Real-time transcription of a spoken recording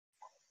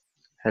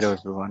Hello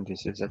everyone,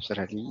 this is Afsar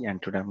Ali and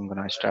today I'm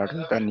gonna start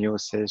with a new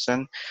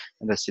session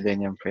in the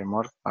Selenium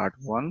framework part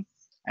 1,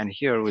 and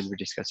here we'll be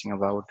discussing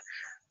about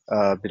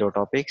below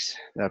topics: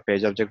 the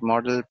page object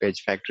model,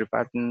 page factory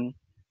pattern,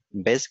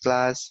 base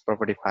class,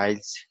 property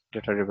files,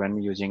 data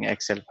driven using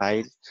Excel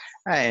file,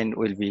 and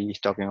we'll be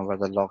talking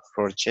about the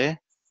log4j.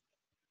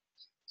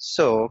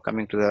 So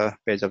coming to the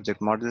page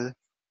object model,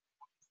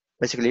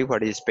 basically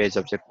what is page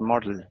object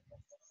model?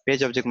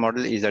 Page object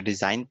model is a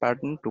design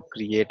pattern to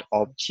create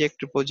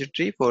object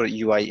repository for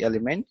UI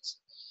elements.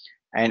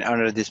 And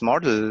under this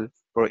model,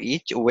 for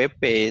each web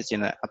page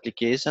in an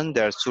application,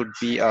 there should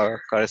be a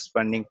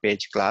corresponding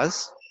page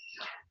class.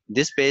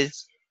 This page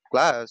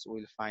class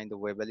will find the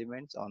web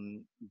elements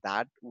on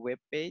that web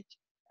page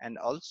and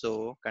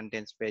also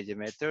contains page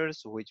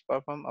methods which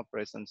perform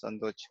operations on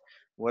those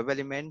web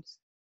elements.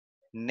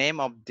 Name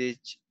of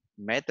these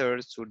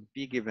methods should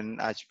be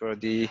given as per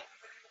the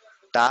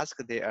task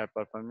they are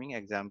performing.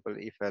 Example,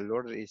 if a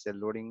loader is a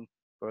loading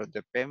for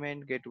the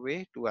payment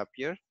gateway to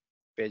appear,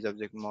 page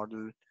object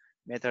model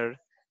method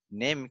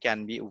name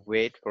can be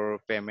wait for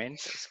payment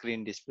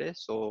screen display.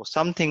 So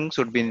something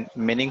should be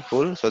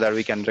meaningful so that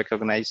we can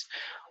recognize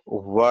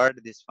what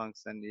this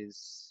function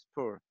is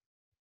for.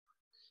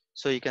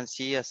 So you can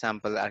see a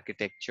sample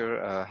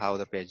architecture, how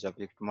the page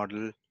object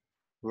model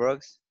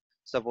works.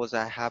 Suppose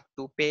I have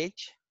two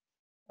page.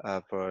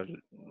 For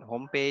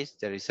home page,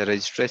 there is a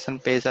registration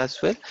page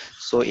as well.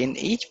 So in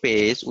each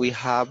page, we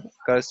have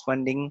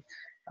corresponding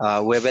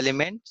web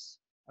elements.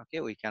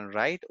 Okay, we can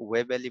write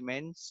web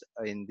elements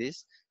in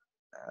this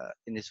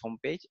home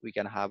page. We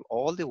can have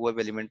all the web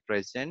element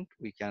present.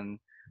 We can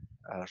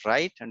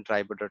write and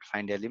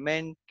driver.find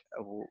element,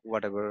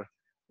 whatever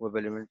web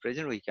element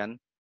present, we can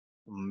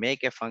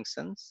make a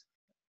functions.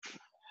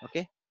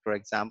 Okay, for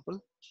example,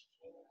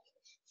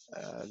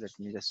 let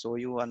me just show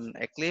you on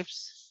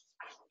Eclipse.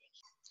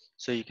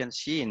 So you can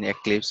see in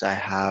Eclipse, I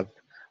have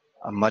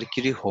a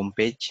Mercury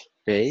homepage,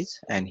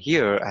 and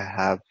here I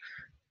have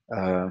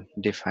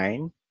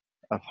defined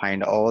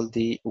find all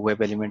the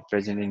web element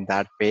present in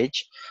that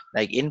page,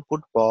 like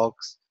input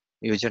box,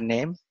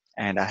 username,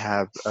 and I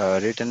have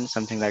written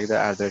something like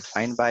that as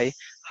defined by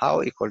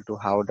how equal to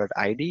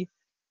how.id.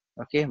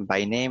 Okay,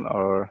 by name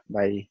or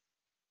by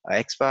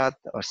XPath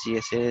or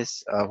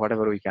CSS,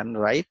 whatever we can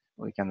write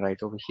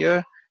over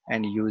here,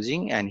 and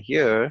using, and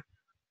here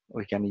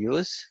we can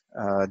use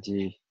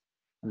the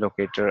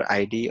locator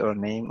ID or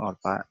name, or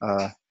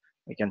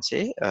we can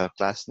say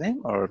class name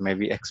or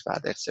maybe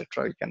XPath,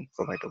 etc. You can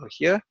provide over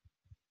here.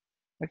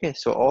 Okay,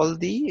 so all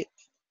the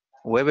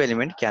web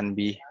element can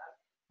be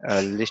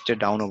listed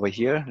down over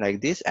here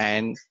like this,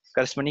 and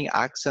corresponding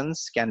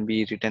actions can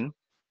be written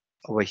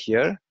over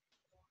here,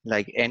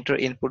 like enter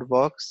input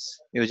box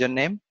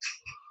username,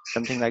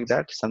 something like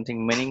that.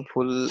 Something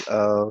meaningful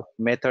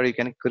method you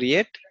can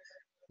create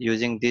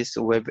using this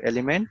web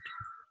element.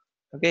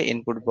 Okay,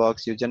 input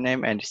box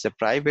username, and it's a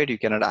private, you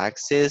cannot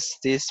access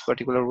this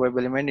particular web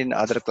element in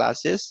other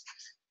classes.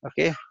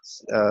 Okay,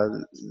 uh,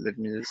 let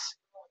me just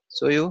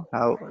show you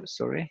how.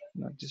 Sorry,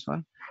 not this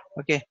one.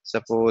 Okay,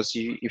 suppose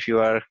if you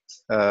are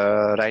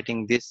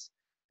writing this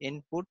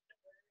input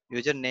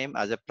username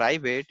as a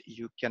private,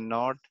 you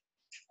cannot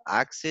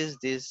access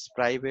this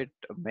private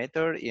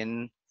method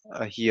in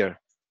here.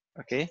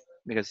 Okay,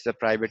 because it's a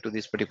private to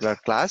this particular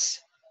class,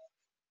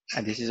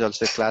 and this is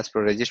also a class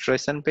for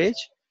registration page.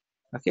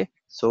 Okay,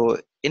 so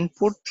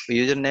input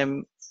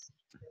username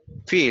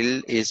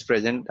field is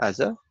present as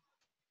a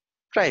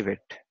private.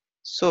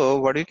 So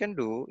what you can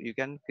do, you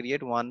can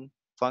create one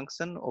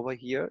function over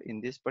here in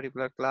this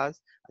particular class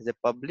as a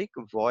public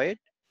void,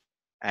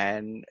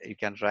 and you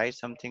can write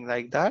something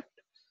like that,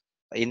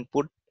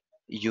 input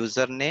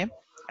username,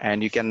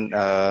 and you can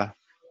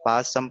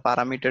pass some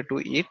parameter to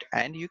it,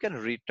 and you can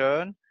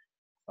return,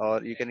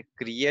 or you can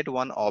create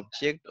one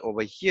object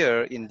over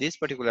here in this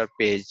particular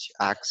page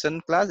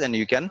action class, and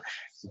you can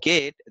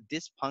get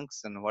this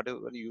function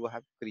whatever you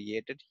have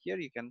created here.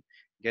 You can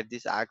get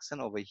this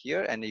action over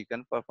here and you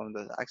can perform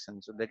those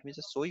actions. So let me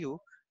just show you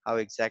how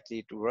exactly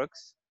it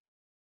works.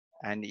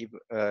 And if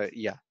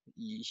yeah,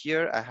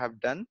 here I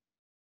have done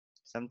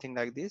something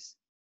like this: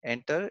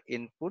 enter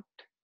input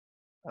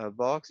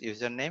box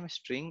username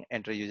string,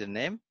 enter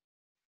username,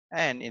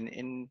 and in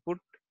input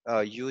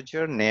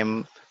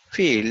username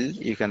field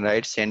you can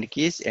write send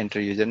keys, enter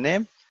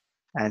username,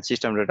 and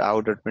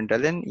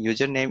system.out.println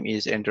username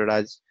is entered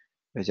as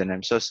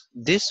username. So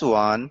this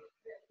one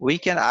we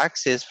can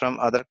access from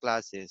other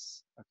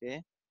classes.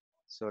 Okay,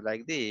 so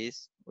like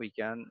this we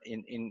can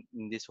in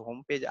this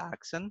home page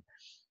action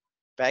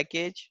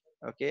package,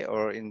 okay,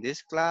 or in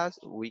this class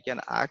we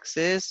can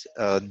access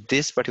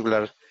this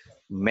particular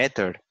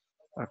method.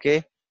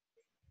 Okay,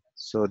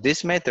 so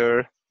this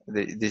method,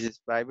 this is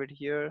private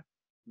here,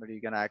 but you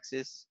can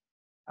access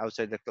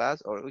outside the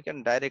class, or we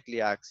can directly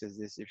access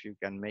this if you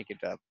can make it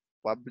a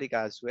public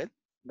as well.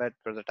 But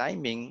for the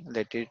timing,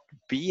 let it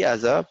be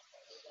as a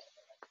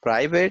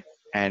private,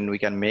 and we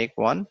can make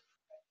one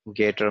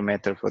getter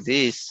method for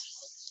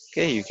this.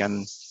 Okay, you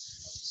can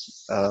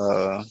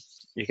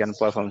You can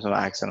perform some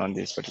action on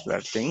these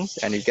particular things,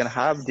 and you can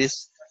have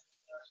this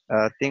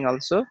thing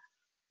also,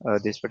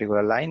 this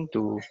particular line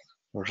to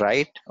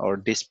write or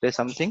display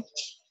something,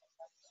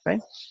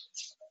 right?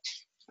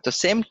 The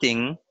same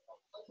thing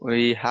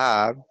we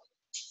have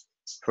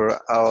for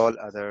all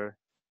other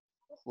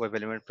web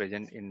element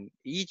present in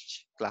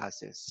each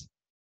classes.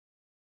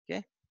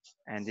 Okay,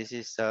 and this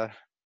is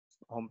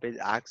homepage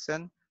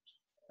action,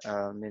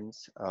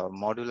 means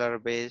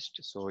modular based,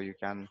 so you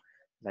can,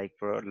 like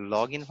for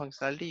login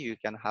functionality, you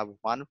can have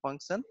one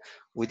function.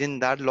 Within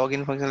that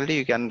login functionality,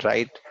 you can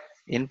write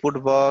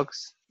input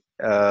box,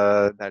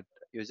 that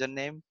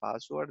username,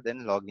 password,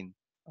 then login.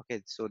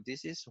 Okay, so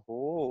this is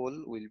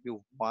whole will be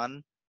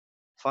one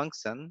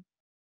function.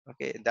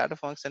 Okay, that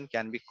function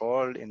can be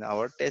called in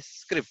our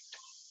test script.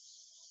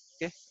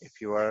 Okay, if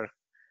you are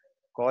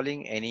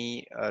calling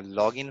any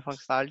login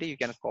functionality, you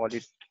can call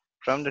it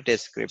from the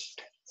test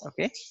script.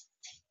 Okay,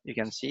 you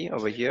can see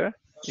over here,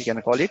 you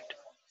can call it.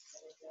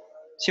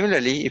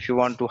 Similarly, if you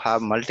want to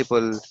have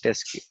multiple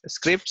test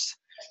scripts,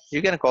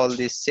 you can call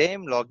the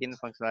same login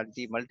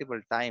functionality multiple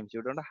times.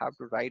 You don't have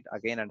to write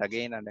again and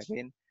again and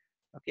again.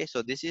 Okay,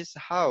 so this is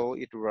how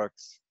it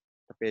works.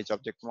 The page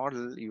object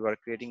model, you are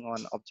creating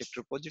one object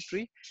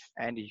repository,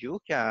 and you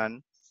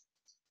can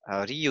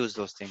reuse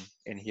those things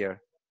in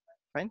here.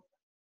 Fine,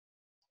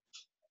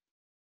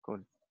 cool.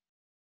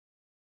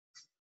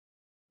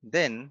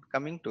 Then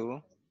coming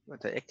to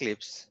the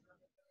Eclipse,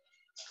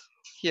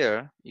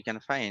 here you can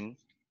find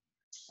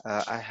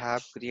I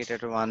have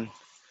created one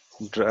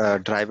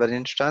driver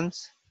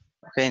instance.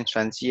 Okay,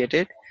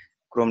 instantiated.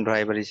 Chrome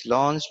driver is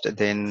launched.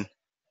 Then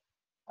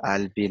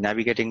I'll be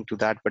navigating to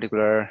that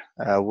particular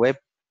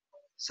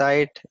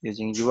website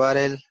using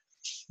URL,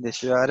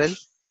 this URL.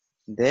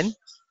 Then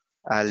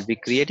I'll be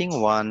creating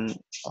one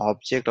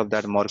object of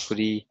that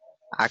Mercury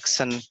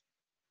action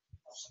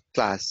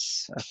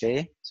class.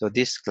 Okay, so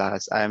this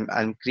class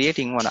I'm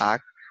creating one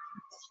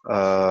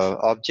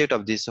object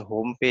of this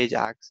home page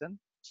action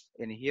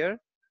in here.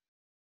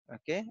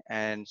 Okay,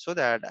 and so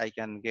that I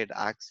can get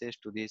access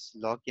to this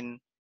login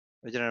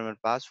username and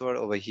password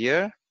over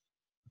here.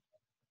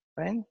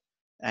 Fine,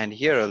 and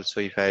here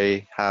also, if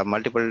I have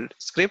multiple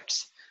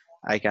scripts,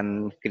 I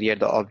can create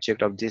the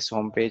object of this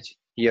home page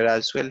here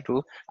as well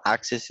to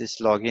access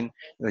this login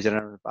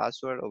username and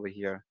password over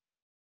here.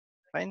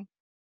 Fine,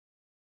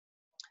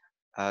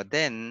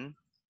 then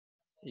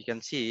you can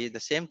see the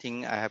same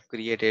thing I have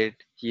created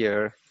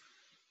here,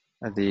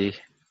 the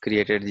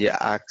created the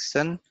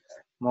action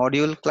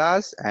module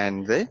class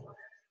and the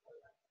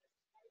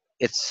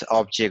its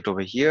object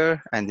over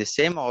here, and the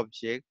same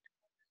object,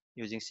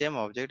 using same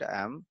object,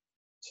 I am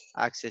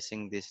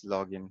accessing this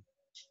login.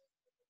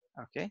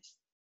 Okay,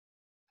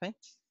 fine.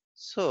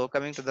 So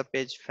coming to the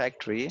page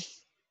factory.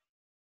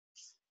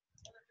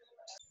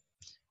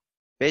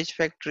 Page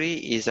factory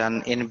is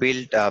an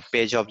inbuilt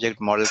page object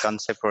model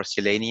concept for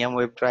Selenium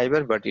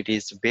WebDriver, but it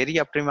is very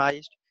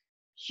optimized.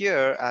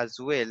 Here as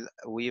well,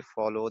 we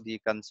follow the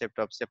concept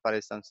of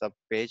separations of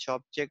page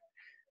object,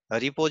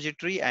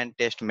 repository, and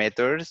test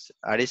methods.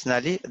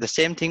 Additionally, the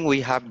same thing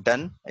we have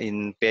done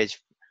in page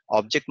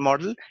object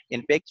model.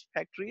 In page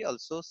factory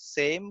also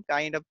same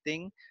kind of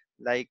thing,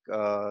 like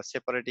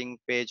separating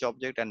page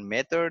object and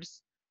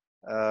methods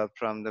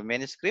from the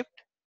main script.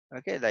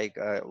 Okay, like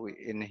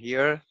in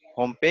here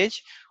home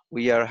page,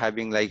 we are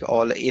having like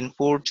all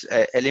inputs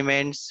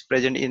elements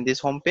present in this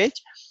home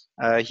page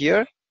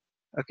here.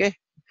 Okay,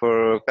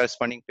 for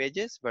corresponding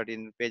pages, but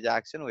in page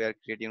action we are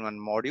creating one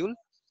module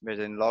based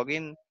in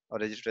login or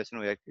registration.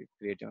 We are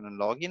creating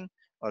a login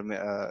or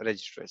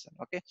registration.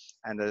 Okay,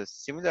 and a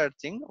similar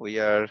thing, we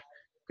are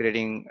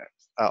creating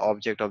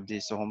object of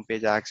this home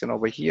page action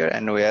over here,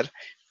 and we are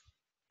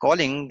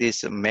calling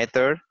this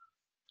method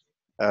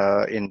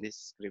in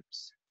these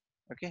scripts.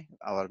 Okay,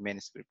 our main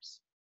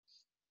scripts.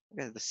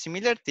 Okay, the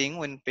similar thing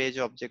when page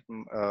object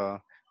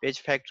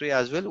page factory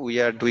as well, we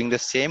are doing the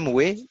same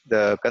way.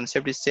 The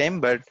concept is same,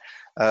 but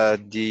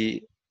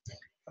the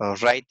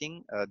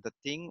writing, the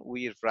thing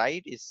we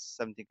write is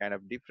something kind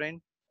of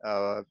different,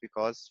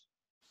 because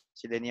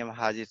Selenium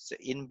has its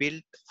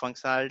inbuilt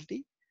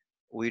functionality.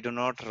 We do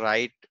not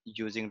write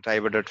using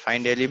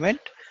driver.find element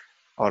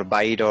or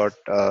by dot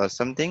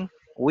something.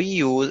 We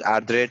use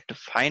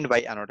 @find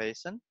by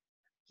annotation.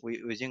 We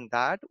using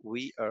that,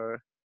 we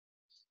are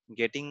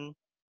getting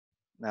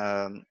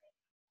um,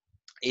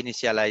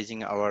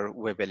 initializing our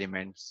web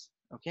elements.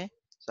 Okay,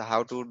 so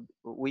how to,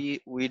 we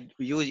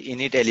use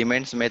init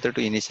elements method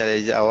to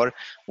initialize our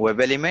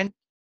web element.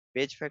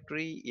 Page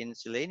factory in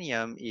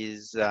Selenium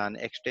is an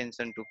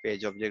extension to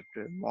page object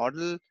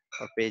model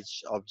or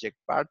page object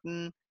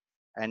pattern,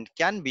 and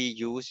can be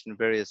used in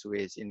various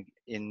ways.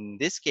 In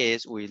this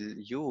case, we'll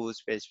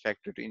use page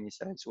factory to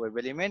initialize web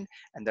element,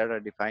 and that are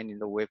defined in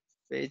the web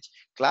page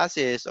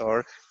classes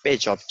or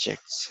page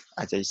objects.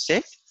 As I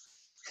said,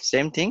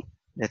 same thing.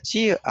 Let's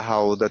see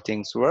how the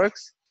things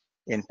works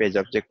in page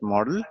object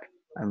model.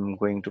 I'm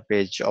going to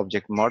page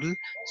object model.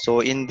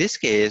 So in this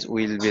case,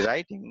 we'll be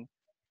writing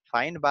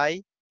find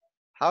by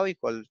how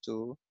equal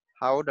to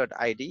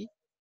how.id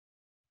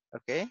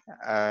okay,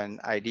 an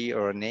ID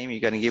or a name you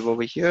can give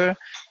over here.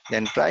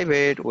 Then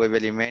private web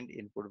element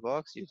input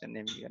box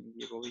username you can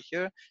give over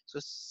here. So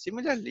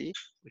similarly,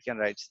 we can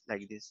write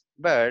like this,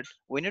 but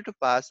we need to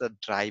pass a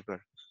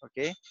driver.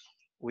 Okay,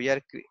 we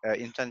are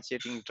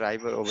instantiating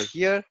driver over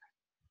here.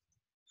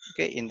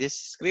 Okay, in this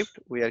script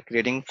we are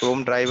creating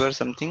Chrome driver,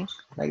 something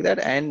like that,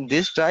 and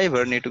this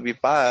driver need to be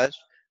passed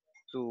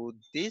to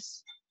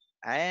this,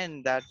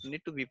 and that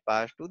need to be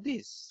passed to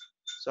this.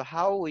 So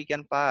how we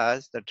can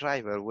pass the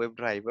driver, web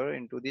driver,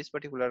 into this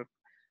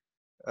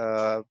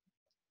uh,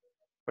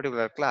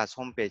 particular class,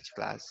 homepage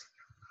class?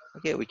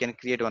 Okay, we can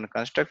create one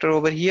constructor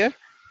over here,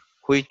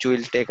 which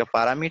will take a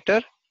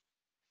parameter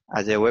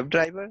as a web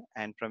driver,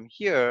 and from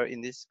here in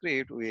this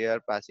script we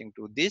are passing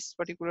to this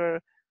particular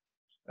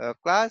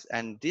class,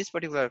 and this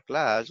particular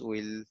class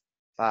will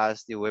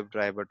pass the web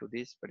driver to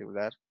this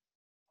particular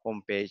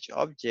homepage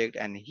object,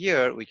 and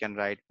here we can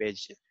write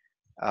page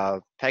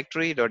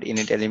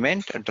factory.init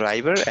element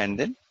driver, and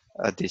then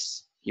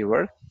this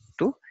keyword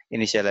to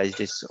initialize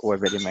this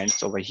web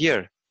elements over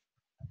here.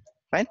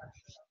 Fine.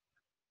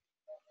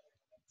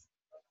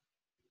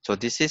 So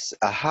this is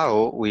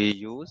how we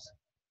use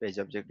page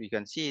object. You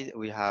can see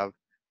we have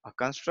a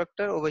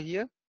constructor over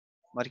here,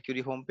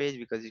 Mercury homepage,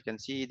 because you can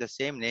see the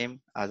same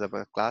name as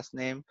our class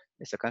name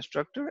is a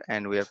constructor,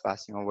 and we are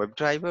passing a web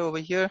driver over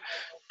here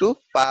to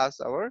pass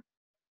our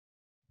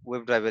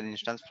web driver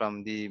instance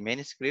from the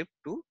main script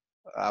to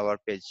our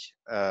page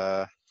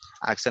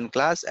action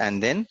class,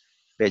 and then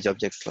page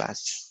object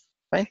class.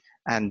 Fine.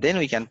 And then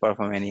we can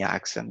perform any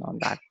action on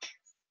that.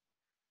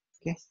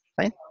 Okay,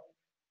 fine.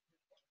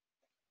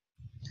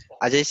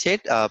 As I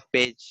said,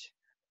 page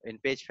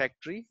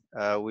factory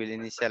will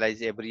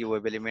initialize every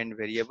web element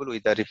variable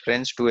with a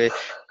reference to a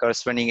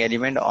corresponding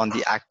element on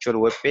the actual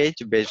web page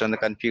based on the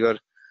configured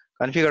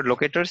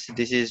locators.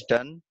 This is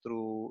done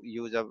through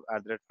use of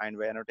find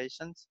by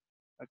annotations.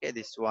 Okay,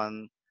 this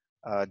one,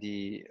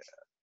 the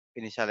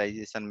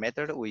initialization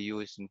method we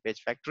use in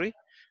page factory.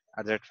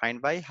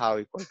 Find by how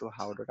equal to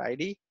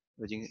how.id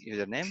using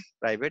username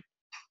private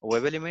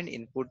web element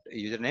input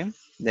username.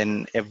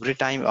 Then every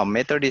time a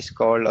method is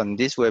called on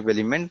this web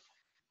element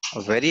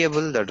a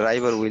variable, the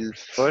driver will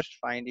first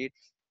find it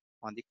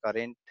on the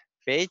current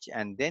page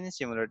and then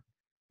simulate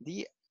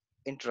the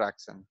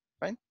interaction.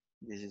 Fine.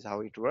 This is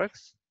how it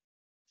works.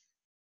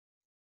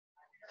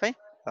 Fine.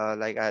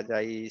 Like as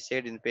I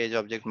said, in page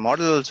object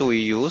model also we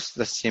use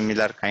the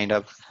similar kind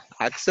of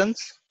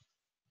actions.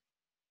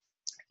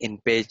 In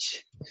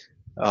page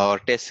or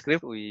test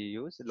script we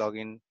use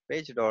login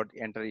page dot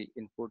enter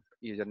input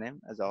username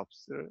as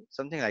officer,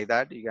 something like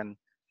that. You can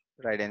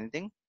write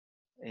anything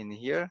in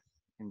here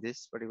in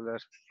this particular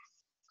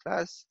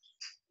class.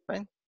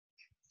 Fine.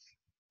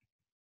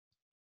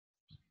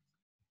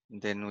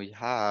 Then we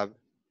have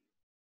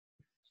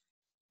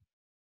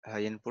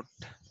input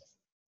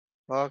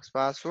box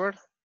password,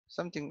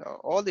 something,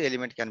 all the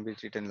element can be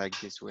written like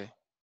this way.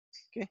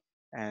 Okay,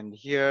 and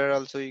here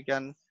also you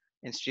can,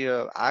 instead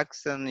of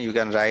action you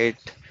can write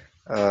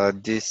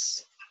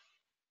this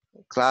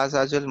class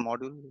as well,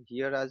 module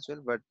here as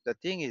well. But the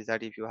thing is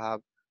that if you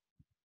have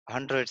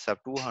hundreds of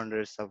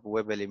 200s of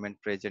web element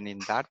present in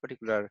that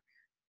particular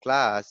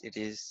class, it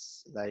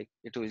is like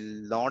it will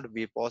not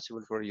be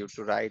possible for you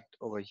to write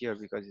over here,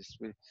 because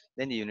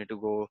then you need to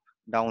go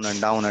down and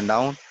down and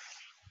down.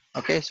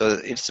 Okay, so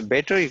it's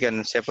better you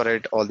can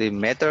separate all the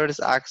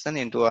methods action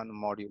into one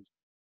module,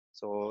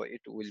 so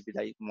it will be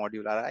like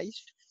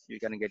modularized. You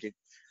can get it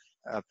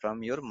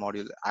from your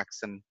module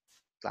action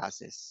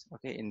classes.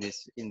 Okay, in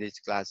these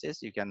classes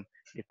you can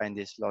define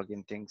these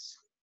login things.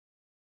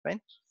 Fine.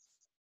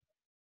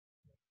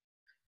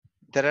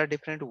 There are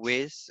different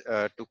ways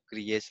to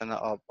creation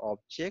of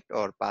object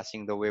or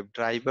passing the web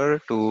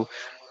driver to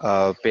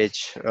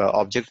page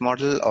object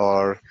model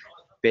or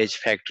page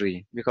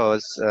factory,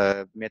 because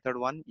method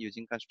one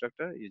using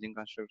constructor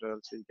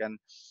also you can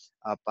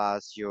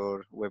pass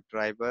your web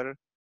driver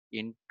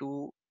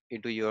into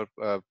your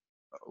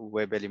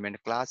web element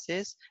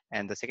classes.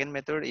 And the second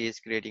method is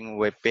creating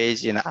web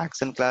page in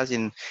action class.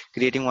 In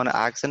creating one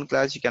action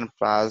class you can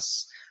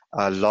pass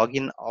a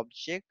login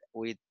object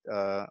with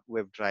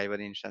web driver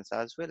instance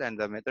as well. And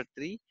the method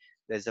three,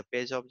 there's a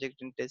page object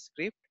in test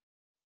script.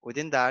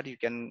 Within that you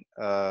can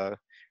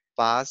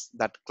pass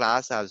that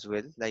class as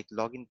well, like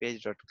login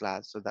page dot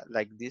class. So that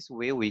like this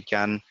way we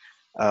can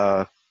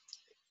uh,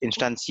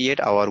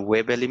 instantiate our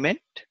web element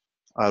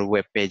or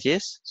web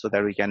pages, so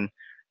that we can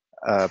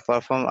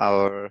perform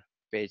our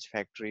page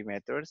factory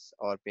methods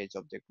or page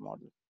object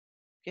model.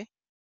 Okay,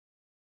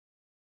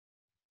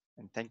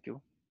 and thank you.